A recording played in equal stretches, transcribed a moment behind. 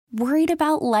Worried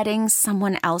about letting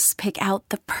someone else pick out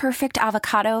the perfect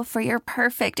avocado for your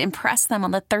perfect impress them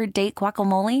on the third date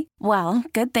guacamole? Well,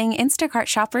 good thing Instacart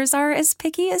shoppers are as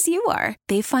picky as you are.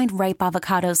 They find ripe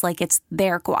avocados like it's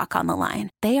their guac on the line.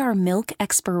 They are milk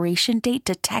expiration date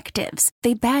detectives.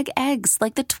 They bag eggs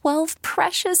like the 12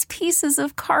 precious pieces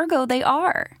of cargo they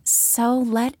are. So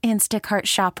let Instacart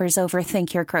shoppers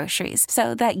overthink your groceries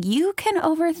so that you can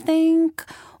overthink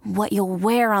what you'll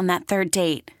wear on that third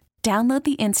date. Download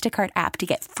the Instacart app to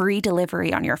get free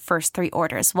delivery on your first 3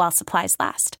 orders while supplies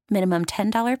last. Minimum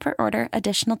 $10 per order.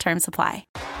 Additional terms apply.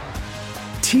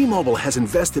 T-Mobile has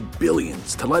invested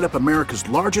billions to light up America's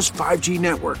largest 5G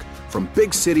network, from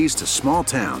big cities to small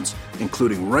towns,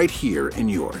 including right here in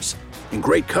yours. And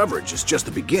great coverage is just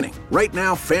the beginning. Right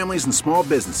now, families and small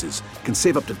businesses can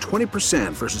save up to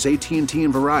 20% versus AT&T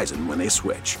and Verizon when they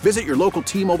switch. Visit your local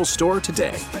T-Mobile store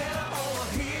today.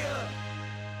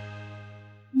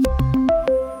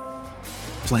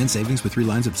 Plan savings with 3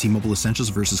 lines of T-Mobile Essentials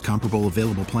versus comparable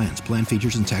available plans. Plan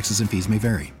features and taxes and fees may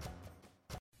vary.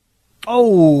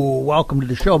 Oh, welcome to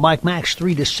the show. Mike Max,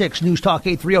 3 to 6, News Talk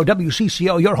 830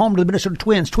 WCCO. You're home to the Minnesota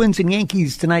Twins. Twins and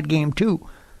Yankees tonight, game 2.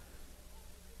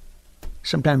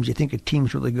 Sometimes you think a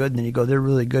team's really good, and then you go, they're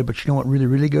really good, but you know what really,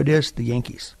 really good is? The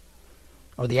Yankees,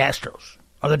 or the Astros,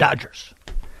 or the Dodgers.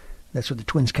 That's what the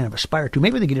Twins kind of aspire to.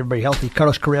 Maybe they get everybody healthy.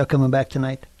 Carlos Correa coming back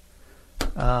tonight.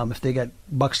 If they got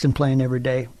Buxton playing every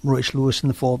day, Royce Lewis in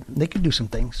the fold, they could do some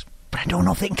things. But I don't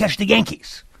know if they can catch the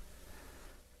Yankees.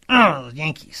 Oh, the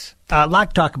Yankees. A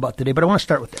lot to talk about today, but I want to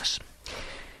start with this.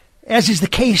 As is the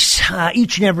case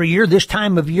each and every year, this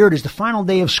time of year, it is the final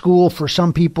day of school for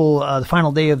some people, the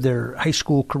final day of their high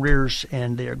school careers,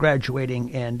 and they are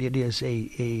graduating, and it is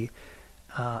a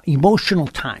emotional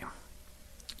time.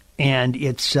 And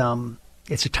it's a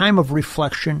time of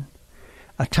reflection,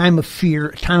 a time of fear,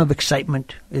 a time of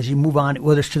excitement as you move on,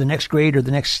 whether it's to the next grade or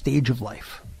the next stage of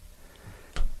life.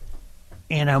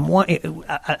 And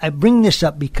I bring this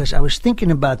up because I was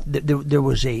thinking about there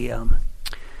was I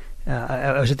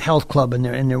was at the health club, and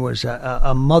there was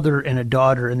a mother and a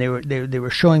daughter, and they were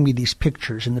showing me these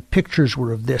pictures, and the pictures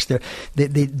were of this.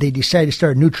 They decided to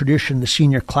start a new tradition, the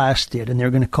senior class did, and they were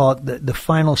going to call it the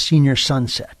final senior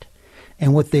sunset.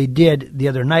 And what they did the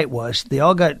other night was they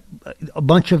all got a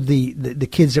bunch of the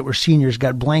kids that were seniors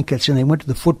got blankets, and they went to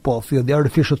the football field, the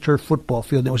artificial turf football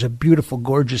field. It was a beautiful,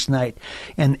 gorgeous night.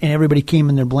 And everybody came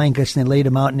in their blankets, and they laid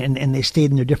them out, and they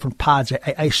stayed in their different pods.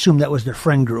 I assume that was their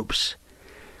friend groups.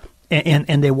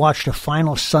 And they watched a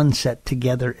final sunset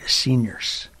together as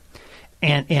seniors.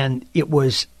 And it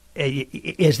was,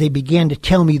 as they began to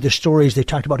tell me the stories, they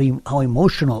talked about how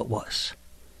emotional it was.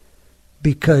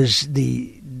 Because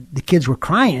the kids were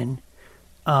crying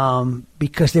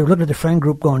because they were looking at their friend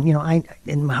group going,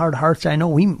 in my heart of hearts, I know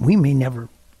we may never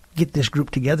get this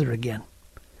group together again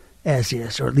as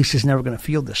is, or at least it's never going to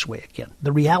feel this way again.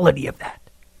 The reality of that.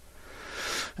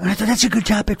 And I thought that's a good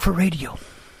topic for radio.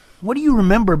 What do you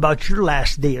remember about your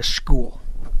last day of school?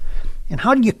 And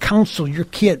how do you counsel your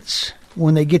kids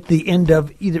when they get to the end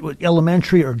of either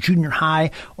elementary or junior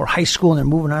high or high school, and they're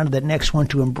moving on to that next one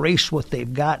to embrace what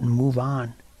they've got and move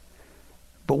on?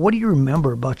 But what do you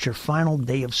remember about your final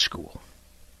day of school?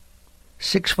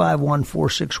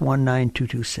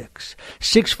 651-461-9226.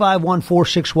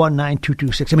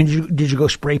 651-461-9226. I mean, did you go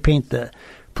spray paint the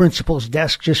principal's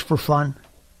desk just for fun?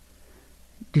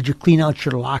 Did you clean out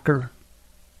your locker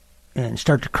and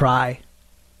start to cry?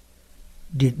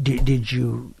 Did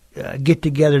you get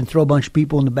together and throw a bunch of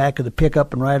people in the back of the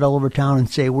pickup and ride all over town and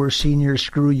say, we're seniors,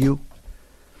 screw you?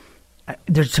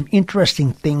 There's some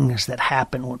interesting things that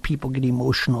happen when people get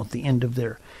emotional at the end of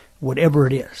their whatever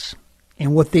it is.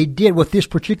 And what they did, what this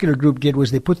particular group did,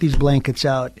 was they put these blankets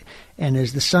out, and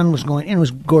as the sun was going, and it was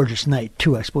a gorgeous night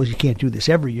too. I suppose you can't do this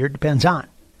every year. It depends on.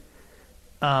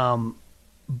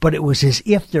 But it was as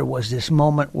if there was this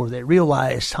moment where they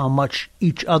realized how much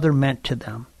each other meant to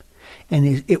them.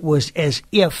 And it was as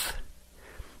if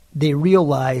they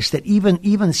realized that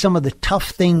even some of the tough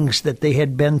things that they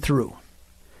had been through,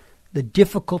 the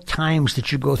difficult times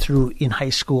that you go through in high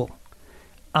school,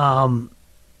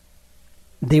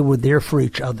 they were there for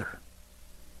each other.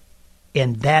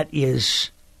 And that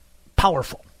is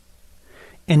powerful.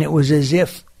 And it was as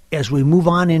if, as we move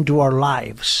on into our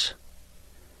lives,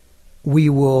 we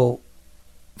will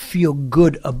feel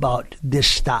good about this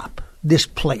stop, this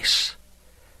place.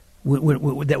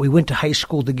 That we went to high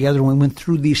school together and we went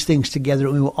through these things together,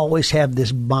 and we will always have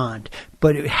this bond.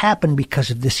 But it happened because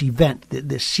of this event,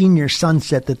 this senior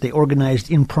sunset that they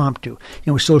organized impromptu.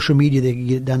 With social media, they could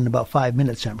get it done in about 5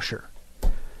 minutes, I'm sure.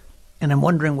 And I'm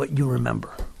wondering what you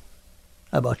remember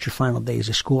about your final days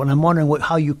of school. And I'm wondering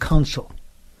how you counsel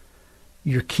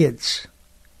your kids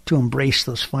to embrace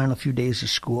those final few days of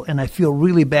school. And I feel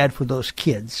really bad for those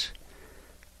kids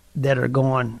that are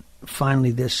going,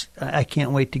 finally, I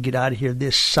can't wait to get out of here.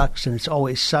 This sucks, and it's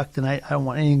always sucked, and I don't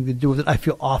want anything to do with it. I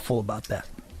feel awful about that.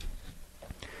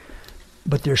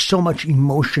 But there's so much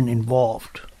emotion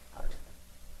involved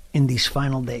in these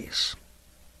final days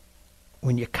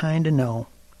when you kind of know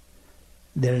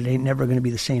that it ain't never going to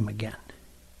be the same again.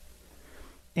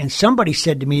 And somebody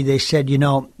said to me, they said,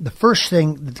 the first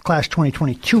thing that the class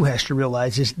 2022 has to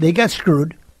realize is they got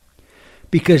screwed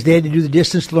because they had to do the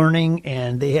distance learning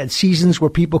and they had seasons where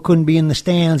people couldn't be in the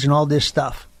stands and all this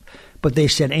stuff. But they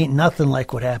said, ain't nothing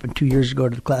like what happened 2 years ago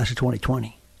to the class of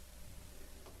 2020.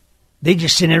 They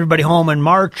just sent everybody home in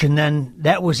March, and then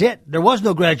that was it. There was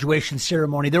no graduation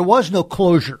ceremony. There was no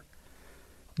closure.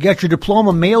 You got your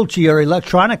diploma mailed to you or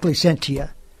electronically sent to you.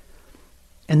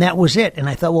 And that was it. And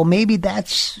I thought, well, maybe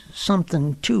that's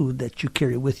something, too, that you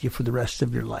carry with you for the rest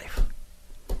of your life.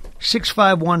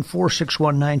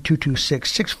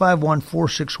 651-461-9226.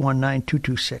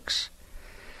 651-461-9226.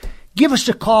 Give us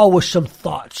a call with some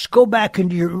thoughts. Go back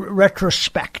into your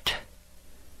retrospect.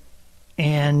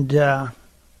 And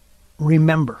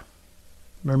remember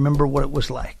what it was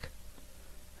like.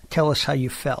 Tell us how you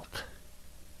felt.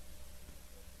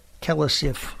 Tell us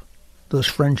if those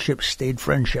friendships stayed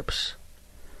friendships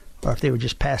or if they were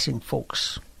just passing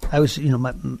folks. I was,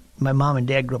 my mom and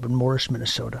dad grew up in Morris,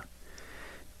 Minnesota,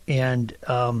 and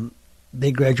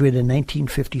they graduated in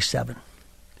 1957.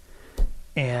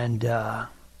 And I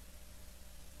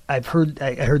heard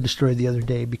the story the other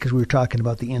day because we were talking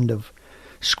about the end of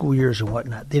school years and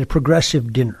whatnot. They had a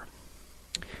progressive dinner.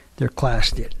 Their class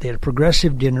did. They had a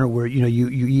progressive dinner where you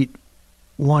eat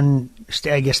one,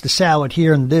 I guess, the salad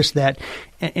here and this, that,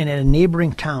 and at a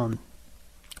neighboring town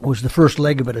was the first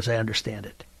leg of it, as I understand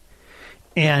it.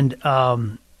 And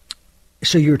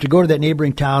so you were to go to that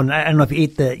neighboring town. I don't know if you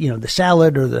ate the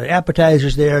salad or the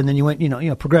appetizers there, and then you went,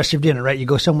 progressive dinner, right? You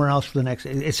go somewhere else for the next,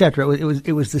 et cetera.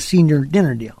 It was the senior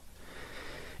dinner deal.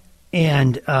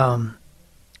 And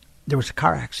there was a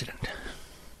car accident,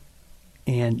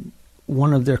 and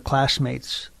one of their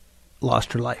classmates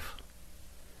lost her life,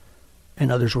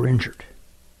 and others were injured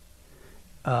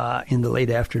in the late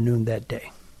afternoon that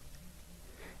day.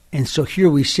 And so here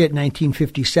we sit,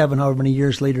 1957, however many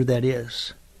years later that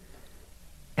is.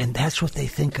 And that's what they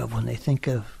think of when they think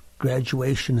of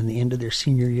graduation and the end of their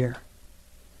senior year,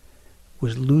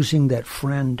 was losing that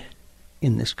friend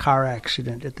in this car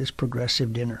accident at this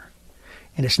progressive dinner.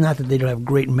 And it's not that they don't have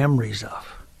great memories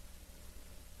of,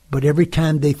 but every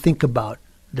time they think about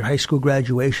their high school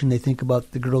graduation, they think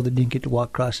about the girl that didn't get to walk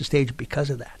across the stage because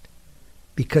of that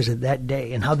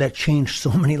day, and how that changed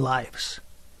so many lives.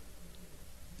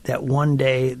 That one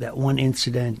day, that one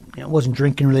incident, it wasn't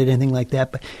drinking related, anything like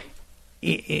that, but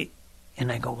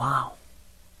and I go, wow.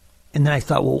 And then I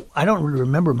thought, well, I don't really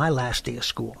remember my last day of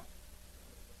school,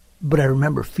 but I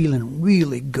remember feeling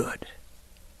really good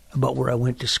about where I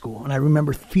went to school. And I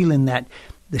remember feeling that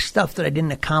the stuff that I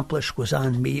didn't accomplish was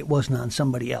on me. It wasn't on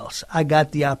somebody else. I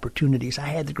got the opportunities. I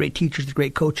had the great teachers, the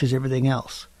great coaches, everything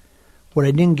else. What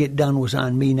I didn't get done was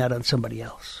on me, not on somebody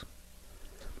else.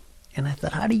 And I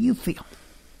thought, how do you feel?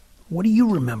 What do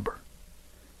you remember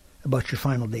about your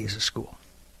final days of school?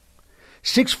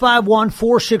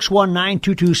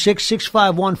 651-461-9226,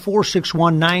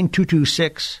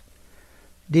 651-461-9226.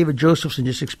 David Josephson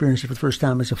just experienced it for the first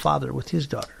time as a father with his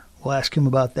daughter. We'll ask him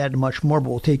about that and much more,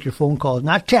 but we'll take your phone calls.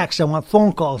 Not texts. I want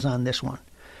phone calls on this one.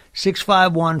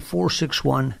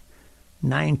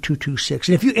 651-461-9226.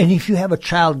 And if you have a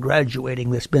child graduating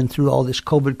that's been through all this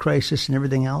COVID crisis and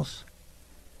everything else,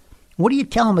 what do you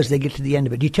tell them as they get to the end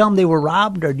of it? Do you tell them they were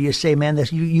robbed, or do you say, man,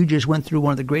 you just went through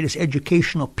one of the greatest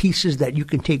educational pieces that you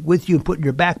can take with you and put in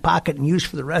your back pocket and use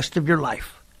for the rest of your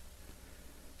life?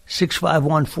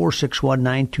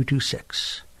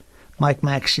 651-461-9226. Mike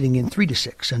Mack sitting in 3 to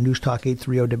 6 on News Talk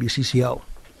 830 WCCO.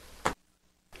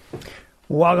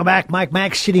 Welcome back. Mike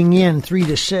Mack sitting in 3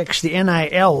 to 6. The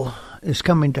NIL is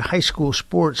coming to high school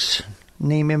sports.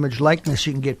 Name, image, likeness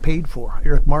you can get paid for.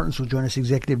 Eric Martins will join us,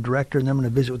 executive director, and then I'm going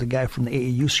to visit with a guy from the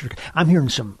AAU circuit. I'm hearing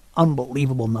some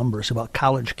unbelievable numbers about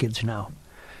college kids now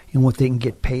and what they can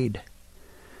get paid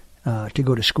to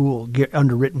go to school,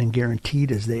 underwritten and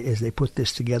guaranteed as they put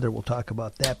this together. We'll talk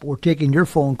about that. But we're taking your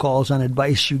phone calls on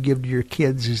advice you give to your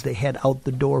kids as they head out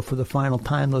the door for the final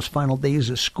time, those final days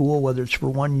of school, whether it's for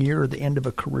 1 year or the end of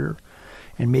a career,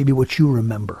 and maybe what you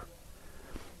remember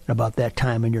about that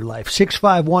time in your life.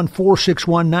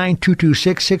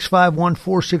 651-461-9226,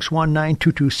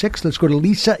 651-461-9226. Let's go to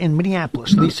Lisa in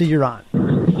Minneapolis. Lisa, you're on.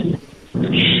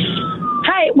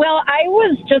 Hi. Well, I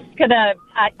was just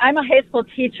I'm a high school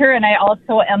teacher, and I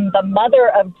also am the mother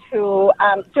of two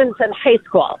students in high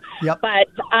school. Yep. But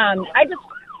I just...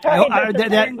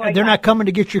 They're not coming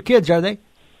to get your kids, are they?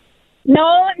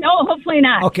 No, hopefully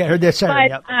not. Okay, I heard that Saturday.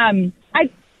 But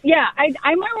Yep.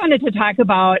 I more wanted to talk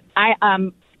about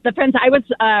the friends I was,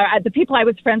 the people I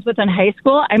was friends with in high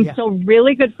school. I'm still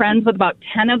really good friends with about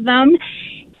 10 of them,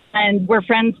 and we're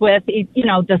friends with the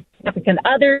significant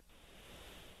other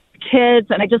kids,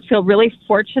 and I just feel really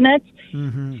fortunate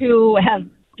to have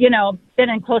been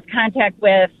in close contact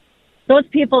with those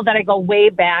people that I go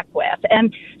way back with.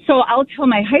 And so I'll tell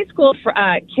my high school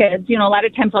kids, a lot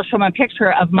of times I'll show them a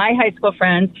picture of my high school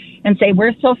friends and say,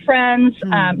 we're still friends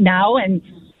now, and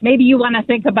maybe you want to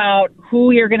think about who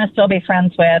you're going to still be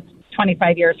friends with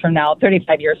 25 years from now,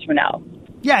 35 years from now.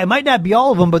 Yeah, it might not be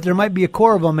all of them, but there might be a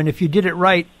core of them, and if you did it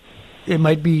right, it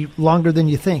might be longer than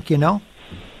you think,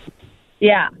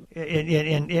 Yeah.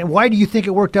 And why do you think it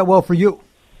worked out well for you?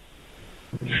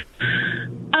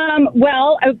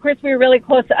 Well, of course, we were really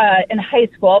close in high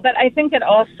school, but I think it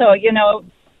also,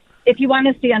 if you want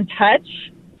to stay in touch,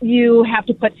 you have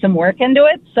to put some work into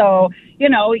it. So,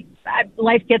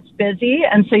 life gets busy,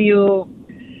 and so you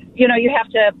have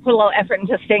to put a little effort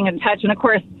into staying in touch. And, of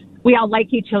course, we all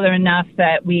like each other enough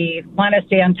that we want to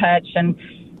stay in touch, and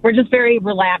we're just very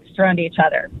relaxed around each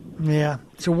other. Yeah,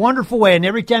 it's a wonderful way, and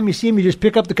every time you see them, you just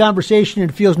pick up the conversation,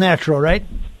 and it feels natural, right?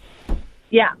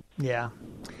 Yeah. Yeah.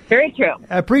 Very true.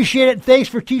 I appreciate it. Thanks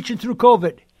for teaching through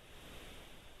COVID.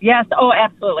 Yes. Oh,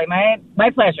 absolutely. My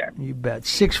pleasure. You bet.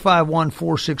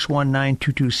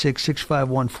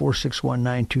 651-461-9226,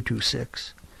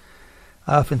 651-461-9226.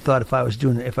 I often thought if I was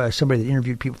somebody that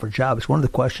interviewed people for jobs, one of the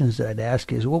questions that I'd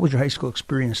ask is, what was your high school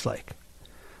experience like?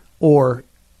 Or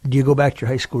do you go back to your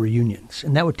high school reunions?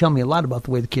 And that would tell me a lot about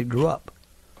the way the kid grew up.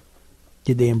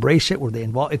 Did they embrace it? Were they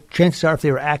involved? Chances are, if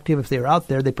they were active, if they were out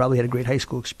there, they probably had a great high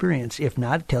school experience. If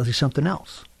not, it tells you something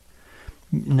else.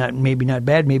 Maybe not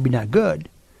bad, maybe not good.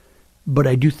 But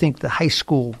I do think the high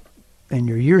school and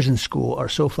your years in school are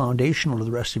so foundational to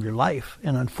the rest of your life.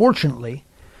 And unfortunately,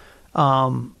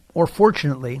 or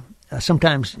fortunately,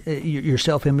 sometimes your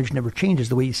self-image never changes.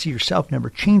 The way you see yourself never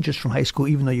changes from high school,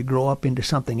 even though you grow up into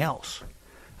something else.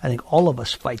 I think all of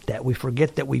us fight that. We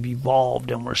forget that we've evolved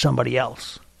and we're somebody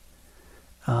else.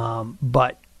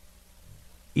 But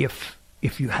if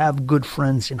you have good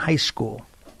friends in high school,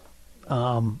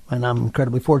 and I'm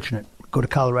incredibly fortunate, go to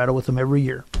Colorado with them every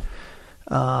year.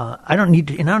 I don't need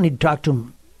to talk to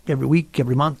them every week,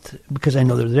 every month, because I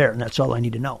know they're there, and that's all I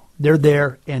need to know. They're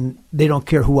there, and they don't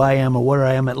care who I am or where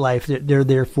I am at life. They're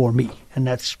there for me, and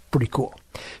that's pretty cool.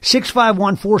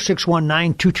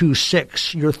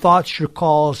 651-461-9226. Your thoughts, your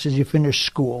calls as you finish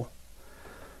school.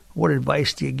 What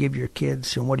advice do you give your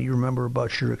kids, and what do you remember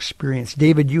about your experience?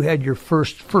 David, you had your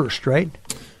first, right?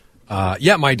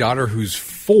 Yeah, my daughter, who's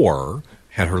 4,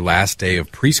 had her last day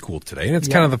of preschool today. And it's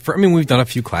kind of we've done a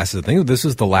few classes. I think this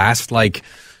is the last,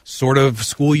 sort of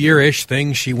school year-ish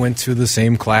thing. She went to the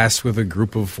same class with a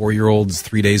group of 4-year-olds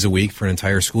 3 days a week for an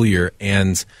entire school year.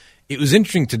 And it was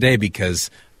interesting today because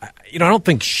I don't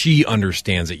think she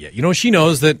understands it yet. She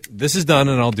knows that this is done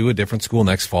and I'll do a different school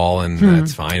next fall and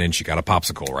that's fine. And she got a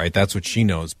popsicle, right? That's what she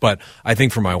knows. But I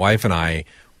think for my wife and I,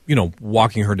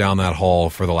 walking her down that hall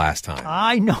for the last time.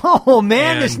 I know,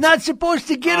 man. And it's not supposed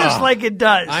to get us like it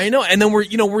does. I know. And then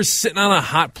we're sitting on a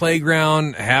hot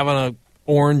playground having a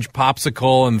orange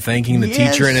popsicle and thanking the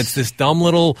teacher. And it's this dumb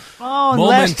little moment.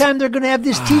 Last time they're going to have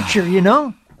this teacher,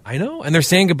 I know, and they're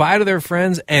saying goodbye to their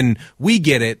friends, and we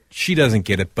get it. She doesn't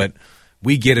get it, but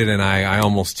we get it, and I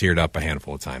almost teared up a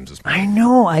handful of times this morning. I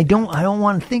know. I don't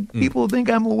want to think people think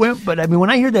I'm a wimp, but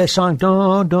when I hear that song,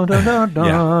 dun, dun, dun, dun,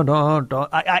 dun, dun, dun,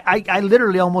 I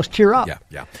literally almost tear up.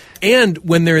 Yeah. And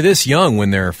when they're this young, when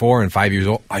they're 4 and 5 years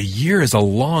old, a year is a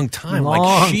long time.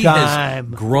 She has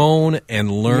grown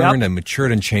and learned and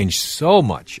matured and changed so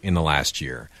much in the last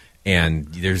year, and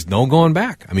there's no going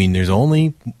back. There's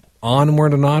only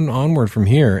onward and onward from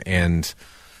here, and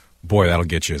boy, that'll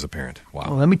get you as a parent. Wow.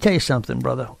 Well, let me tell you something,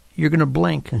 brother. You're going to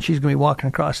blink, and she's going to be walking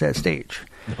across that stage.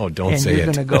 Oh, don't say it.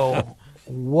 And you're going to go,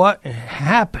 what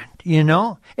happened?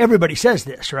 Everybody says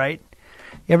this, right?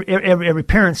 Every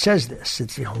parent says this.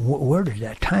 It's, where did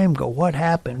that time go? What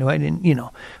happened? Why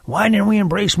didn't we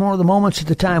embrace more of the moments at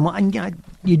the time? Well,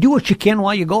 you do what you can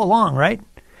while you go along, right?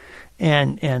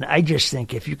 And I just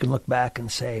think if you can look back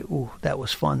and say, ooh, that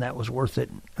was fun, that was worth it,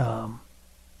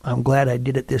 I'm glad I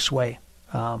did it this way.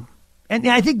 And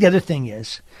I think the other thing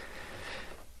is,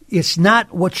 it's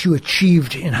not what you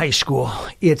achieved in high school.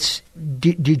 It's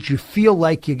did you feel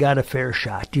like you got a fair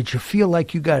shot? Did you feel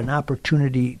like you got an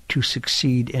opportunity to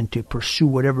succeed and to pursue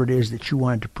whatever it is that you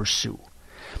wanted to pursue?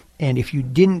 And if you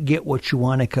didn't get what you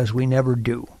wanted, because we never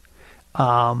do,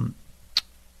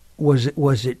 was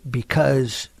it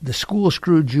because the school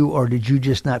screwed you, or did you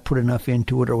just not put enough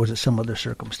into it, or was it some other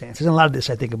circumstances? And a lot of this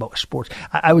I think about with sports.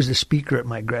 I was the speaker at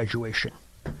my graduation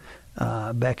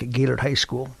back at Gaylord High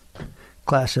School.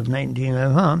 Class of 19,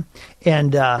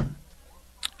 and I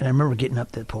remember getting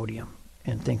up to the podium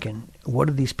and thinking, what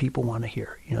do these people want to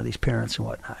hear? These parents and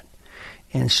whatnot.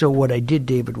 And so what I did,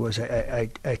 David, was I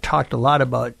talked a lot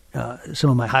about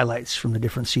some of my highlights from the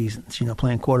different seasons,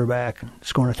 playing quarterback and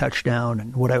scoring a touchdown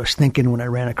and what I was thinking when I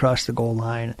ran across the goal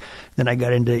line. Then I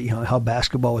got into, how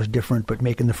basketball was different, but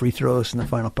making the free throws in the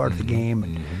final part of the game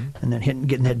and then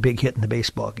getting that big hit in the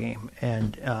baseball game.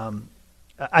 And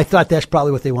I thought that's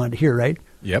probably what they wanted to hear, right?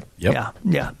 Yep. Yeah.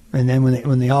 And then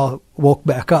when they all woke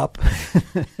back up,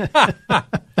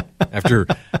 after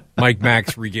Mike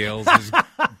Max regales his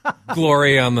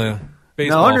glory on the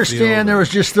baseball now understand field. There was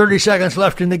just 30 seconds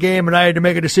left in the game, and I had to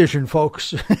make a decision,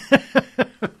 folks.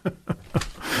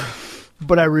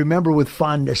 But I remember with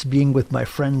fondness being with my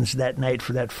friends that night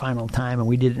for that final time, and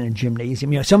we did it in a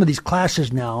gymnasium. Some of these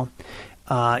classes now.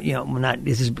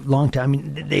 This is a long time. I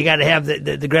mean, they got to have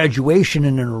the graduation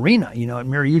in an arena, at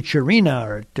Mariucci Arena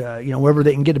or at, wherever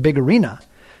they can get a big arena,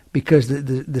 because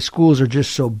the schools are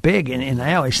just so big. And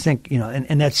I always think,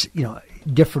 and that's,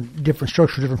 different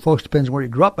structure, different folks, depends on where you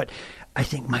grew up. But I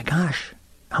think, my gosh,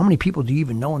 how many people do you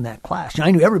even know in that class?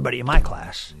 I knew everybody in my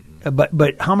class,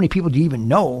 but how many people do you even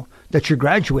know that you're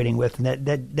graduating with? And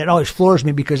that always floors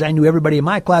me, because I knew everybody in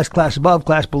my class, class above,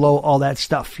 class below, all that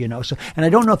stuff, So, and I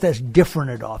don't know if that's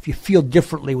different at all. If you feel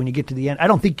differently when you get to the end, I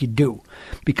don't think you do,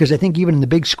 because I think even in the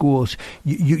big schools,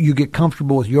 you get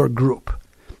comfortable with your group.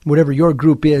 Whatever your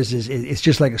group is it's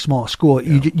just like a small school.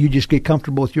 Yeah. You just get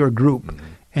comfortable with your group,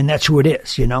 and that's who it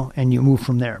is, and you move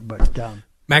from there. But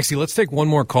Maxie, let's take one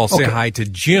more call. Say hi to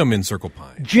Jim in Circle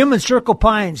Pines. Jim in Circle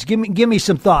Pines, give me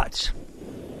some thoughts.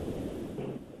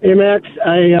 Hey, Max,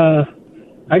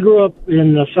 I grew up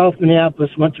in South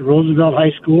Minneapolis, went to Roosevelt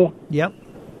High School. Yep.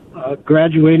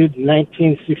 Graduated in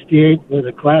 1968 with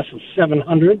a class of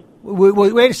 700.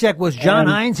 Wait a sec. Was John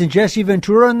Hines and Jesse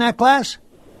Ventura in that class?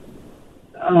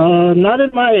 Not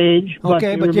at my age.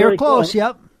 Okay, but they were close,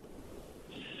 yep.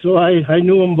 So I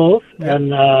knew them both, yep.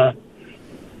 And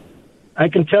I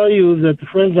can tell you that the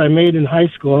friends I made in high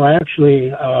school, I actually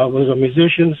was a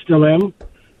musician, still am.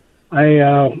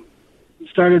 I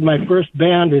started my first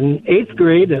band in 8th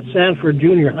grade at Sanford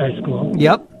Junior High School.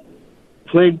 Yep.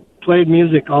 Played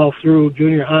music all through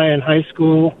junior high and high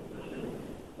school.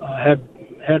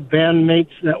 Had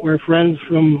bandmates that were friends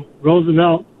from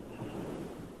Roosevelt.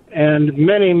 And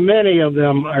many, many of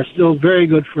them are still very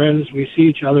good friends. We see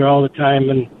each other all the time,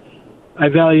 and I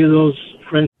value those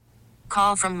friends.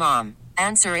 Call from mom.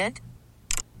 Answer it.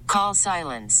 Call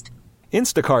silenced.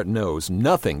 Instacart knows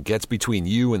nothing gets between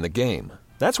you and the game.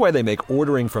 That's why they make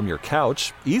ordering from your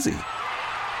couch easy.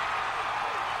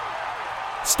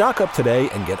 Stock up today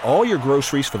and get all your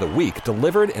groceries for the week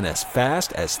delivered in as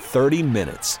fast as 30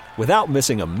 minutes without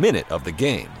missing a minute of the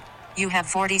game. You have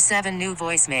 47 new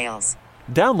voicemails.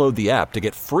 Download the app to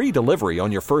get free delivery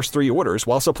on your first 3 orders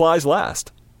while supplies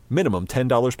last. Minimum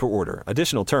 $10 per order.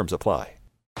 Additional terms apply.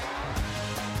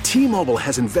 T-Mobile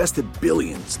has invested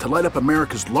billions to light up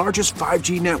America's largest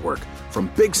 5G network, from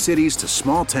big cities to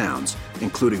small towns,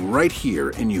 including right here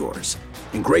in yours.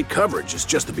 And great coverage is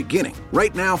just the beginning.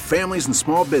 Right now, families and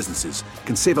small businesses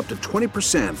can save up to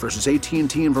 20% versus AT&T and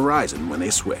Verizon when they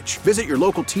switch. Visit your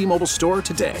local T-Mobile store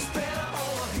today.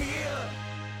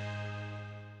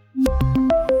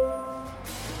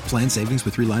 Plan savings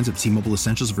with 3 lines of T-Mobile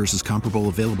Essentials versus comparable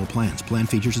available plans. Plan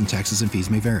features and taxes and fees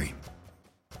may vary.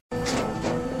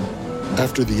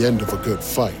 After the end of a good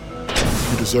fight,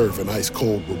 you deserve an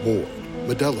ice-cold reward.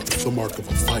 Modelo is the mark of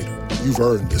a fighter. You've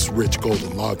earned this rich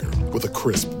golden lager with a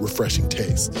crisp, refreshing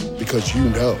taste. Because you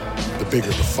know, the bigger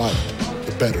the fight,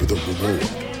 the better the reward.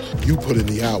 You put in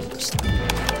the hours,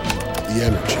 the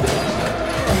energy,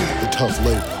 the tough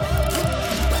labor.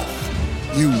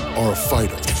 You are a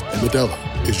fighter, and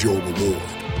Modelo is your reward.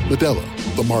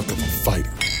 Modelo, the mark of a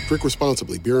fighter. Drink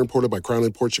responsibly. Beer imported by Crown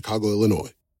Imports, Chicago,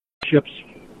 Illinois.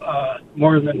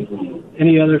 More than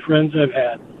any other friends I've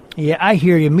had. Yeah, I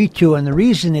hear you. Me too. And the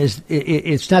reason is,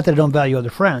 it's not that I don't value other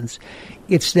friends.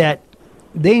 It's that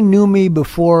they knew me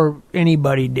before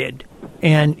anybody did.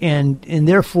 And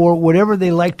therefore, whatever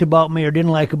they liked about me or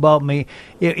didn't like about me,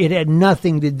 it had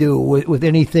nothing to do with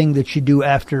anything that you do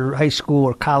after high school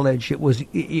or college.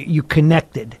 You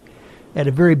connected. at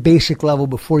a very basic level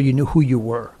before you knew who you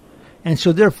were. And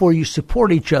so therefore you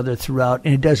support each other throughout,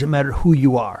 and it doesn't matter who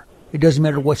you are. It doesn't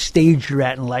matter what stage you're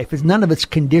at in life. None of it's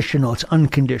conditional. It's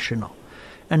unconditional.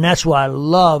 And that's why I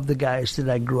love the guys that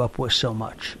I grew up with so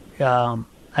much.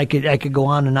 I could go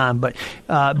on, but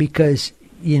because,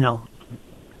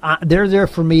 they're there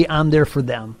for me, I'm there for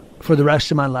them for the rest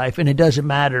of my life. And it doesn't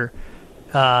matter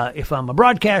if I'm a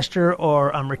broadcaster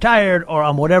or I'm retired or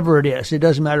I'm whatever it is. It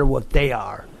doesn't matter what they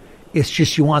are. It's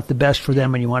just you want the best for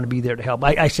them and you want to be there to help.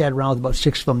 I sat around with about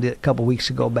 6 of them a couple weeks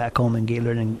ago back home in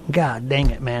Gaylord, and God dang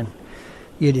it, man.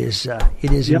 It is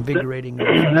invigorating.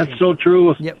 That's so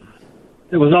true. Yep.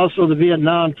 It was also the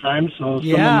Vietnam time, so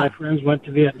some of my friends went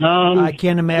to Vietnam. I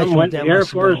can't imagine what that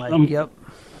must have been like.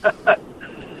 Yep.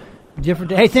 Different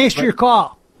day. Hey, thanks for your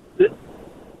call.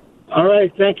 All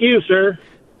right. Thank you, sir.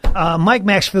 Mike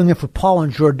Max filling in for Paul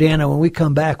and Jordana. When we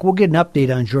come back, we'll get an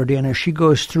update on Jordana. She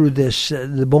goes through this,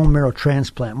 the bone marrow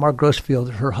transplant. Mark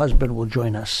Grossfield, her husband, will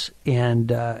join us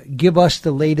and give us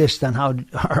the latest on how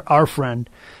our friend,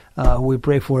 who we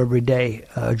pray for every day,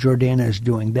 Jordana, is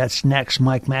doing. That's next.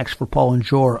 Mike Max for Paul and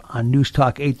Jor on News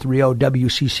Talk 830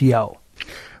 WCCO.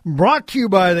 Brought to you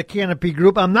by the Canopy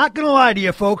Group. I'm not going to lie to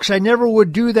you, folks. I never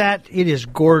would do that. It is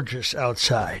gorgeous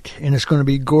outside, and it's going to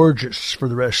be gorgeous for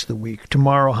the rest of the week.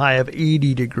 Tomorrow, high of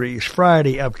 80 degrees.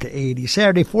 Friday, up to 80.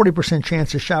 Saturday, 40%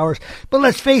 chance of showers. But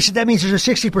let's face it, that means there's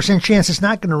a 60% chance it's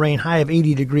not going to rain. High of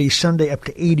 80 degrees. Sunday, up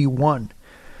to 81.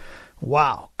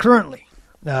 Wow. Currently,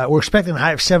 we're expecting a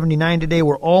high of 79 today.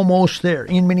 We're almost there.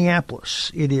 In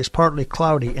Minneapolis, it is partly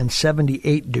cloudy and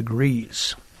 78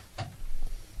 degrees.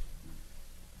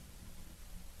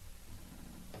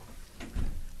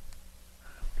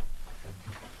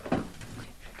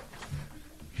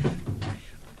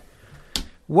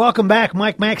 Welcome back.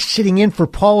 Mike Max sitting in for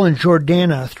Paul and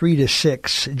Jordana, 3 to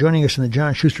 6. Joining us in the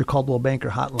John Schuster Caldwell Banker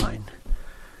Hotline.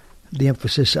 The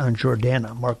emphasis on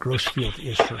Jordana. Mark Grossfield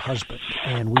is her husband.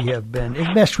 And we have been, as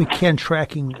best we can,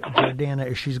 tracking Jordana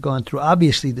as she's gone through,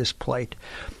 obviously, this plight.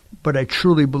 But I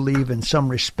truly believe in some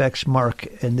respects, Mark,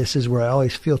 and this is where I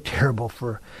always feel terrible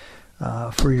for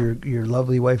your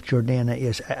lovely wife, Jordana,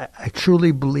 is I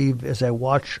truly believe as I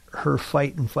watch her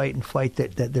fight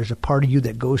that there's a part of you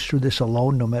that goes through this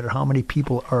alone, no matter how many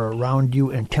people are around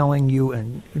you and telling you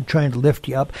and trying to lift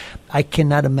you up. I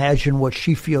cannot imagine what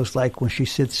she feels like when she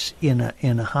sits in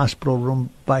a hospital room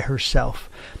by herself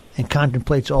and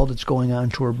contemplates all that's going on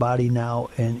to her body now,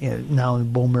 and now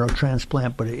in bone marrow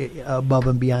transplant, but above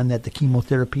and beyond that, the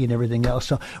chemotherapy and everything else.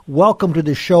 So, welcome to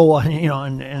the show. And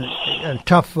a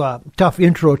tough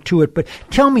intro to it. But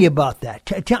tell me about that.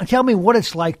 Tell me what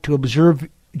it's like to observe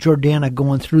Jordana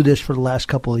going through this for the last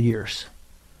couple of years.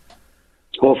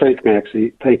 Well, thanks,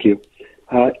 Maxie. Thank you.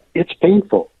 It's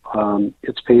painful.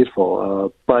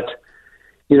 But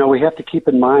we have to keep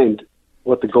in mind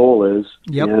what the goal is.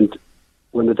 Yep. And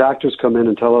when the doctors come in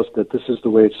and tell us that this is the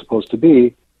way it's supposed to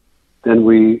be, then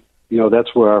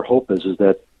that's where our hope is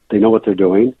that they know what they're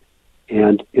doing.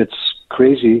 And it's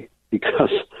crazy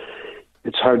because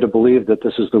it's hard to believe that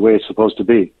this is the way it's supposed to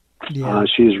be. Yeah.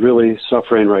 She's really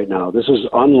suffering right now. This is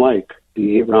unlike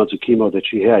the 8 rounds of chemo that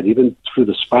she had, even through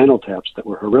the spinal taps that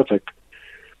were horrific.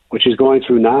 What she's going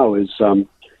through now is,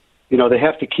 they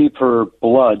have to keep her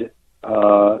blood,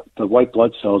 the white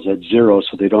blood cells at 0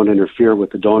 so they don't interfere with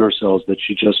the donor cells that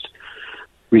she just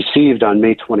received on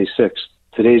May 26th.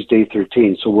 Today's day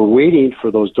 13. So we're waiting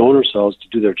for those donor cells to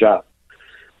do their job.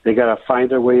 They got to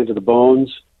find their way into the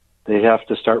bones. They have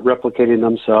to start replicating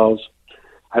themselves.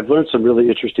 I've learned some really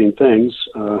interesting things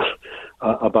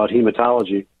about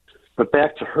hematology. But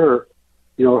back to her,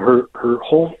 her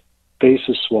whole face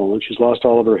is swollen. She's lost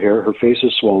all of her hair. Her face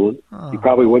is swollen. Oh. You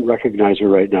probably wouldn't recognize her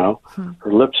right now.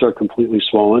 Her lips are completely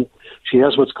swollen. She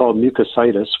has what's called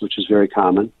mucositis, which is very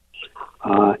common.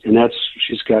 And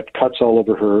she's got cuts all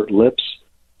over her lips.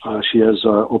 She has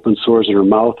open sores in her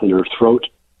mouth and her throat.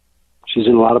 She's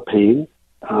in a lot of pain.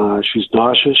 She's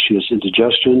nauseous. She has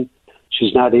indigestion.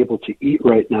 She's not able to eat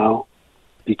right now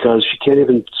because she can't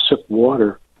even sip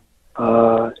water.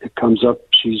 It comes up.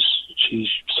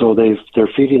 So they're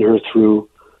feeding her through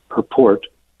her port,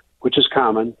 which is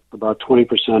common. About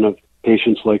 20% of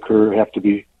patients like her have to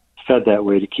be fed that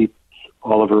way to keep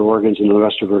all of her organs and the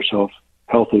rest of herself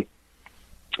healthy.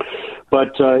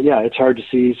 But it's hard to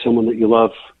see someone that you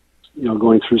love,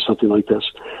 going through something like this.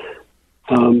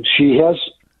 She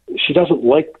doesn't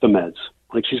like the meds.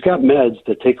 Like, she's got meds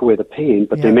that take away the pain,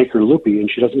 but they make her loopy, and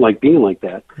she doesn't like being like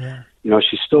that. Yeah.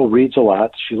 She still reads a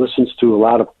lot. She listens to a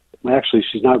lot of, actually,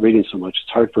 she's not reading so much.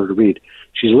 It's hard for her to read.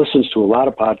 She listens to a lot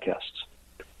of podcasts.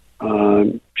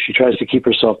 She tries to keep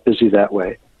herself busy that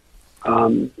way.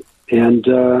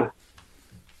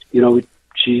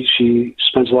 she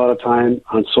spends a lot of time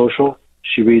on social.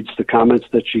 She reads the comments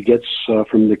that she gets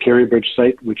from the Caring Bridge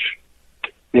site, which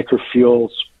make her feel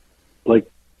like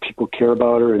people care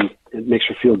about her, and it makes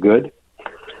her feel good.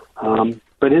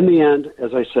 But in the end,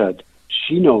 as I said,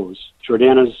 she knows,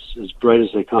 Jordana's as bright as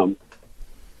they come,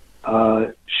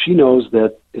 she knows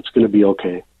that it's going to be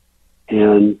okay.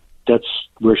 And that's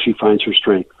where she finds her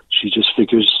strength. She just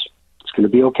figures it's going to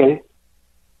be okay,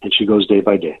 and she goes day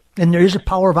by day. And there is a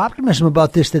power of optimism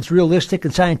about this that's realistic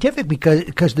and scientific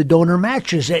because the donor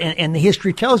matches, and the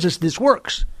history tells us this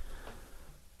works.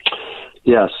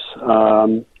 Yes.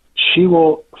 She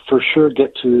will for sure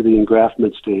get to the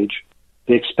engraftment stage.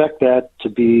 They expect that to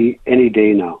be any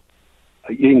day now.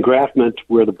 Engraftment,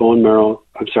 where the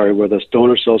where the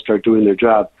donor cells start doing their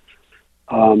job,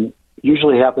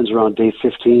 usually happens around day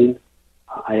 15.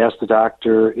 I asked the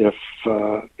doctor if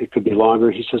it could be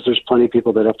longer. He says there's plenty of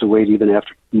people that have to wait even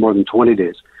after more than 20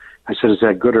 days. I said, is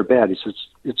that good or bad? He says,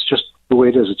 it's just the way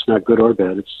it is. It's not good or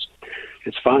bad.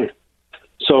 It's fine.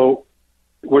 So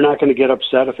we're not going to get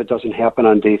upset if it doesn't happen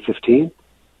on day 15,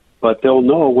 but they'll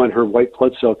know when her white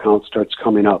blood cell count starts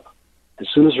coming up. As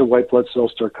soon as her white blood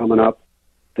cells start coming up,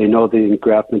 they know the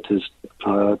engraftment is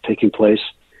taking place,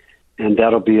 and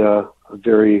that'll be a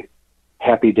very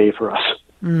happy day for us.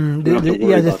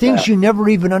 The things you never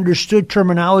even understood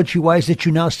terminology-wise that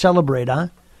you now celebrate, huh?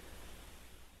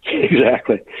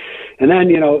 Exactly. And then,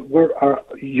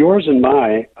 yours and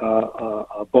my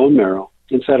bone marrow,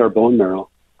 inside our bone marrow,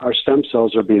 our stem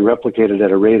cells are being replicated at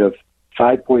a rate of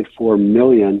 5.4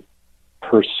 million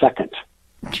per second.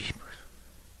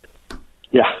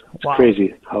 Yeah, it's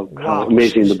crazy how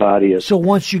amazing the body is. So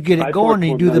once you get it going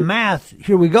and you do the math,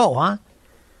 here we go, huh?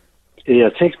 Yeah,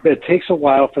 it takes a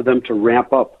while for them to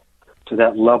ramp up to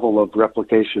that level of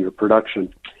replication or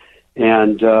production.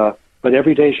 And but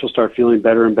every day she'll start feeling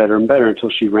better and better and better until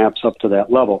she ramps up to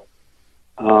that level.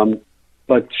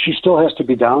 But she still has to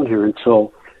be down here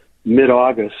until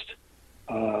mid-August,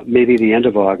 maybe the end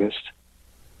of August.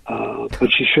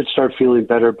 But she should start feeling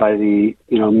better by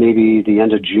maybe the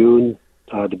end of June,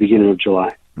 the beginning of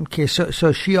July. Okay,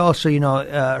 so she also,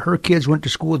 her kids went to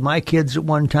school with my kids at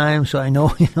one time, so I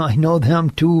know, I know them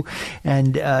too,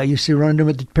 and used to run them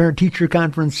at the parent-teacher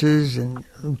conferences and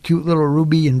cute little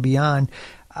Ruby and beyond.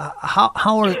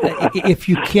 How are, if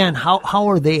you can, how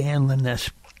are they handling this?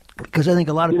 Because I think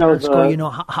a lot of parents go,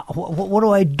 what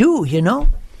do I do?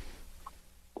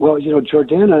 Well,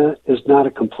 Jordana is not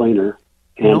a complainer,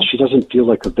 and she doesn't feel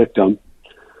like a victim.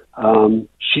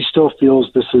 She still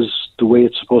feels this is the way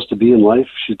it's supposed to be in life.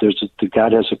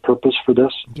 God has a purpose for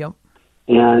this. Yep.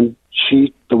 And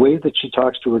the way that she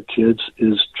talks to her kids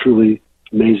is truly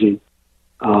amazing.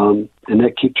 And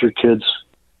that keeps her kids,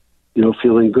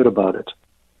 feeling good about it.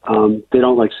 They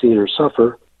don't like seeing her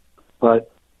suffer,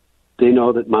 but they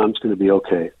know that mom's going to be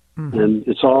okay. Mm-hmm. And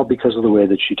it's all because of the way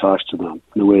that she talks to them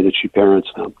and the way that she parents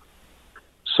them.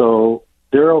 So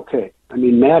they're okay. I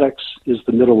mean, Maddox is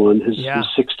the middle one. He's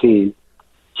 16.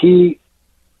 He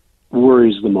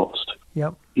worries the most.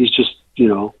 Yep. He's just,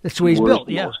 that's the way he's built.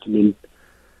 Yeah. Most. I mean,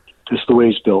 that's the way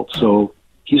he's built. So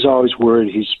he's always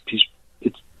worried. It's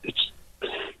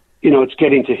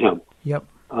getting to him. Yep.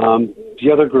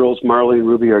 The other girls, Marley and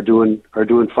Ruby, are doing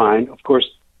fine. Of course,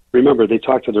 remember they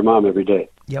talk to their mom every day.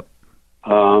 Yep.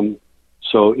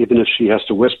 So even if she has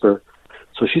to whisper,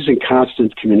 so she's in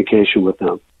constant communication with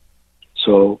them.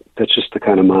 So that's just the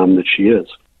kind of mom that she is.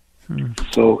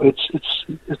 So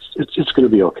it's going to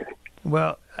be okay.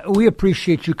 Well, we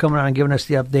appreciate you coming on and giving us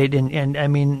the update, and I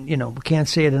mean, we can't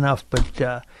say it enough,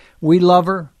 but we love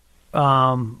her.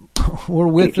 We're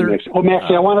with her. Maxie. Oh,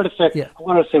 Maxie, I wanted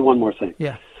to say one more thing.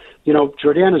 Yeah.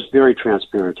 Jordana's very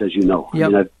transparent, as you know. Yep.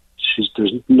 I mean,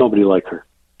 there's nobody like her.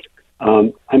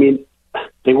 I mean,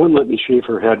 they wouldn't let me shave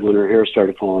her head when her hair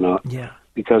started falling out. Yeah.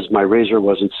 Because my razor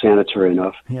wasn't sanitary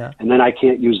enough. Yeah. And then I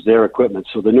can't use their equipment,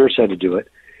 so the nurse had to do it.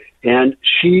 And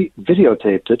she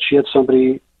videotaped it. She had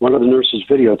one of the nurses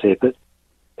videotape it,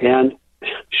 and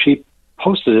she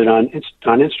posted it on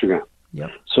Instagram.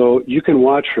 Yep. So you can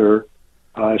watch her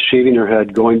shaving her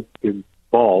head, going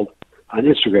bald on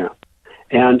Instagram.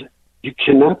 And you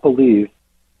cannot believe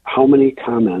how many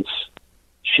comments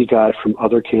she got from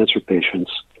other cancer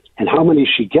patients and how many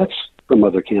she gets from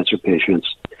other cancer patients,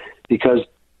 because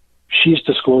she's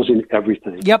disclosing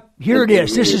everything. Yep, here it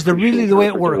is. This is really the way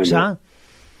it works, huh?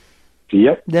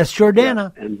 Yep. That's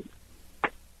Jordana. Yeah. And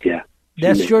yeah.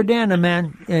 That's Jordana,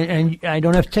 man. And I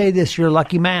don't have to tell you this, you're a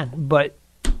lucky man, but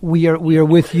we are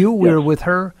with you, we are with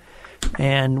her,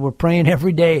 and we're praying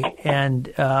every day.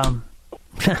 And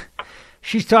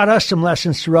she's taught us some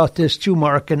lessons throughout this too,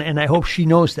 Mark, and I hope she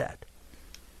knows that.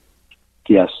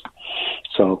 Yes,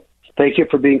 So thank you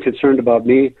for being concerned about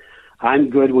me. I'm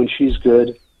good when she's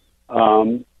good.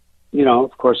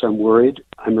 Of course, I'm worried.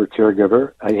 I'm her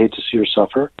caregiver. I hate to see her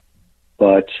suffer,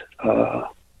 but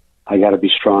I got to be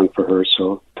strong for her.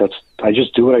 So I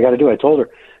just do what I got to do. I told her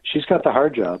she's got the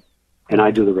hard job, and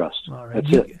I do the rest. All right.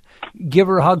 That's it. Give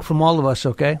her a hug from all of us,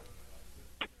 okay?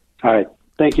 All right.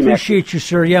 Thank you, Matt. Appreciate you,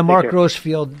 sir. Yeah, Mark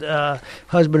Grossfield,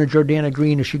 husband of Jordana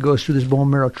Green, as she goes through this bone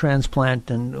marrow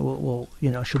transplant, and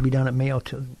she'll be down at Mayo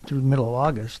through the middle of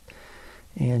August,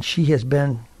 and she has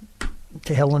been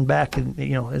to hell and back, and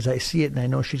as I see it, and I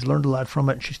know she's learned a lot from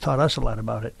it, and she's taught us a lot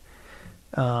about it.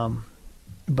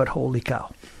 But holy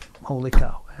cow,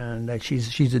 and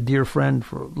she's a dear friend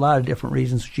for a lot of different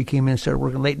reasons. She came in and started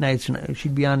working late nights, and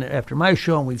she'd be on after my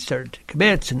show, and we'd start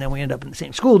kibitz, and then we end up in the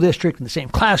same school district, in the same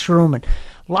classroom, and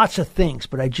lots of things.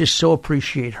 But I just so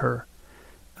appreciate her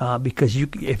because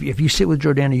if you sit with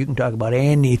Jordana, you can talk about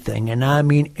anything, and I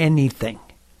mean anything.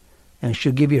 And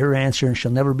she'll give you her answer, and she'll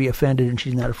never be offended, and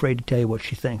she's not afraid to tell you what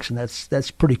she thinks, and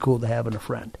that's pretty cool to have in a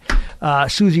friend.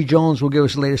 Susie Jones will give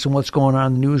us the latest on what's going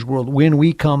on in the news world. When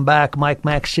we come back, Mike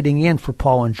Mack sitting in for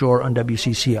Paul and Jor on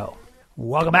WCCO.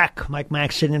 Welcome back. Mike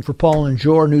Mack sitting in for Paul and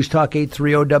Jor, News Talk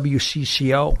 830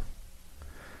 WCCO.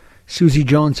 Susie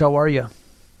Jones, how are you?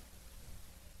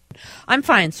 I'm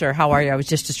fine, sir. How are you? I was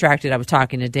just distracted. I was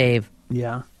talking to Dave.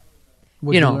 Yeah.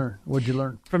 What'd you learn? What'd you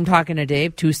learn? From talking to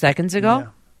Dave 2 seconds ago? Yeah.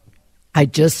 I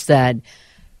just said,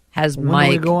 has when Mike...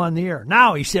 When do we go on the air?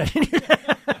 Now, he said.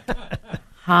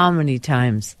 How many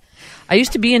times? I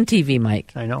used to be in TV,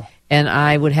 Mike. I know. And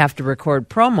I would have to record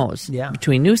promos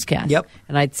between newscasts. Yep.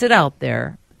 And I'd sit out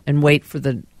there and wait for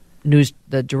the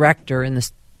director in the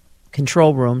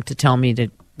control room to tell me to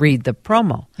read the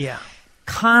promo. Yeah.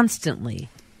 Constantly.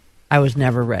 I was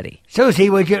never ready. Susie,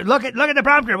 would you look at the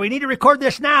prompter? We need to record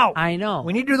this now. I know.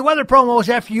 We need to do the weather promos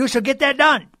after you, so get that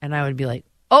done. And I would be like,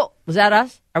 oh, was that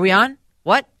us? Are we on?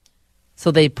 What?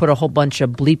 So they put a whole bunch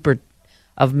of bleeper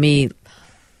of me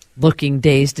looking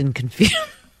dazed and confused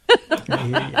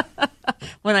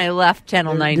when I left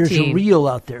Channel 19. There's a reel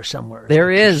out there somewhere.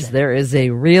 There is a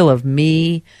reel of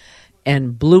me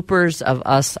and bloopers of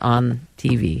us on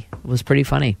TV. It was pretty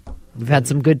funny. We've had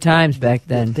some good times back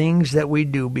then. The things that we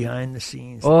do behind the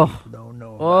scenes that people don't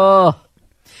know about. Oh.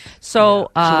 So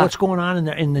what's going on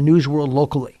in the news world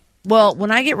locally? Well,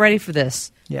 when I get ready for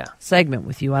this segment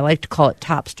with you, I like to call it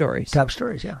Top Stories. Top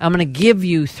Stories, yeah. I'm going to give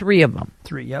you 3 of them.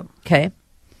 3, yep. Okay.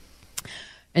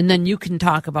 And then you can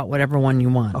talk about whatever one you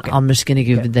want. Okay. I'm just going to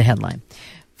give you the headline.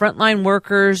 Frontline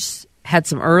workers had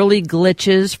some early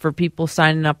glitches for people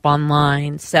signing up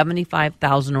online.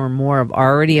 75,000 or more have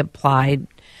already applied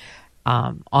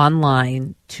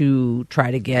online to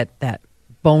try to get that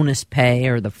bonus pay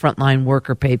or the frontline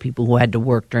worker pay, people who had to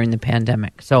work during the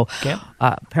pandemic. So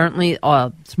apparently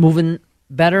it's moving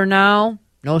better now.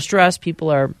 No stress. People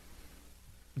are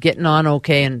getting on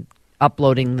okay and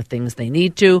uploading the things they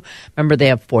need to. Remember, they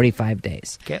have 45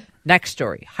 days. Okay. Next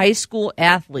story. High school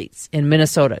athletes in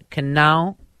Minnesota can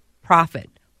now profit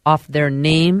off their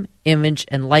name, image,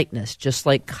 and likeness, just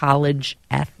like college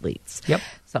athletes. Yep.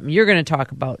 Something you're going to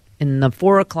talk about in the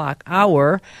 4 o'clock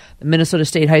hour, the Minnesota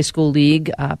State High School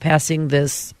League passing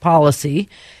this policy,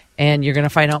 and you're going to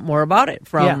find out more about it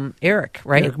from Eric,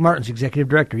 right? Eric Martin's executive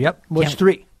director. Yep. What's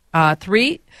 3?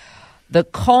 3, the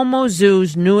Como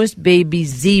Zoo's newest baby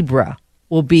zebra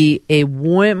will be a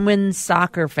women's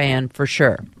soccer fan for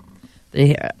sure.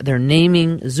 They're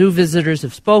naming, zoo visitors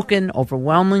have spoken.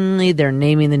 Overwhelmingly, they're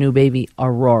naming the new baby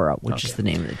Aurora, which is the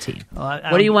name of the team.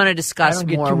 What do you want to discuss more with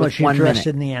 1 minute? I don't get too much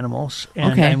interested in the animals.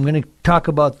 And I'm going to talk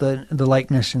about the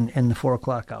likeness in the 4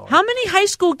 o'clock hour. How many high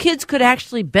school kids could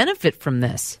actually benefit from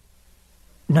this?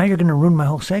 Now you're going to ruin my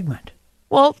whole segment.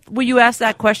 Well, will you ask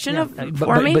that question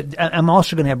for me? But I'm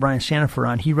also going to have Brian Sandifer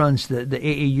on. He runs the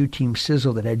AAU team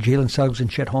Sizzle that had Jalen Suggs and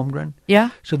Chet Holmgren. Yeah.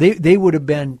 So they would have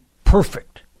been perfect.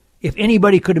 If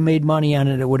anybody could have made money on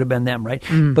it, it would have been them, right?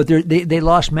 But they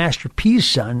lost Master P's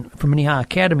son from Minnehaha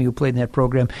Academy, who played in that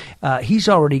program. He's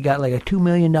already got like a $2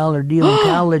 million deal in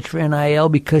college for NIL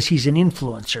because he's an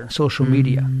influencer in social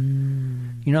media.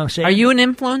 You know what I'm saying? Are you an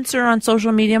influencer on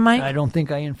social media, Mike? I don't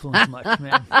think I influence much,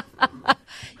 man.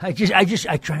 I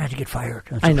try not to get fired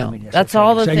on social I know. media. That's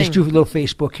all the thing. I just do a little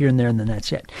Facebook here and there, and then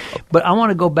that's it. But I want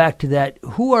to go back to that.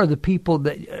 Who are the people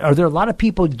are there a lot of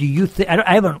people, do you think,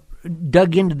 I haven't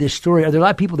dug into this story. Are there a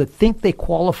lot of people that think they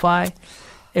qualify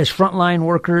as frontline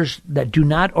workers that do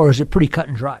not, or is it pretty cut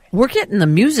and dry? We're getting the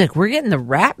music. We're getting the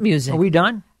rap music. Are we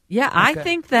done? Yeah, okay. I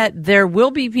think that there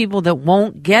will be people that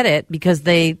won't get it because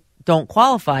they don't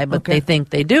qualify, but they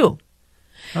think they do.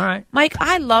 All right. Mike,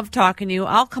 I love talking to you.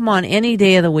 I'll come on any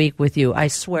day of the week with you. I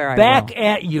swear I will. Back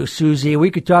at you, Susie.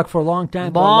 We could talk for a long time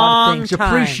about a lot of things.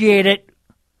 Appreciate it.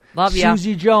 Love you.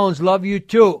 Susie Jones, love you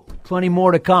too. Plenty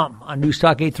more to come on News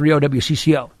Talk 830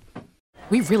 WCCO.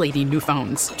 We really need new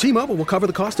phones. T-Mobile will cover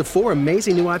the cost of 4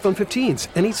 amazing new iPhone 15s,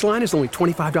 and each line is only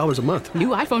 $25 a month. New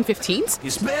iPhone 15s?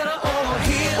 It's better over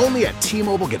here. Only at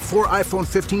T-Mobile, get 4 iPhone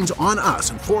 15s on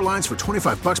us and 4 lines for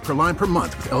 $25 per line per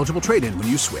month with eligible trade-in when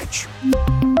you switch.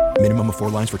 Minimum of 4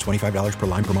 lines for $25 per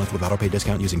line per month with autopay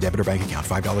discount using debit or bank account.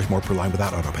 $5 more per line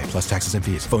without autopay, plus taxes and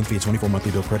fees. Phone fee at 24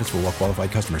 monthly bill credits for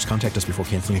well-qualified customers. Contact us before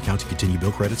canceling account to continue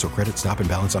bill credits or credit stop and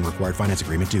balance on required finance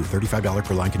agreement due. $35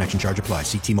 per line connection charge applies.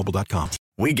 See T-Mobile.com.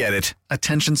 We get it.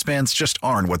 Attention spans just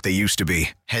aren't what they used to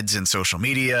be. Heads in social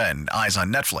media and eyes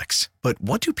on Netflix. But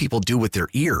what do people do with their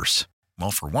ears? Well,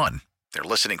 for one, they're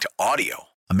listening to audio.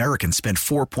 Americans spend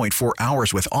 4.4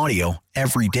 hours with audio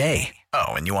every day.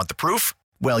 Oh, and you want the proof?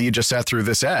 Well, you just sat through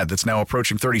this ad that's now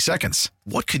approaching 30 seconds.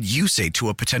 What could you say to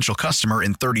a potential customer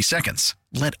in 30 seconds?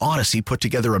 Let Odyssey put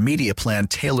together a media plan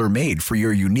tailor-made for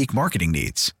your unique marketing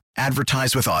needs.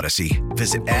 Advertise with Odyssey.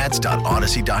 Visit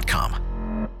ads.odyssey.com.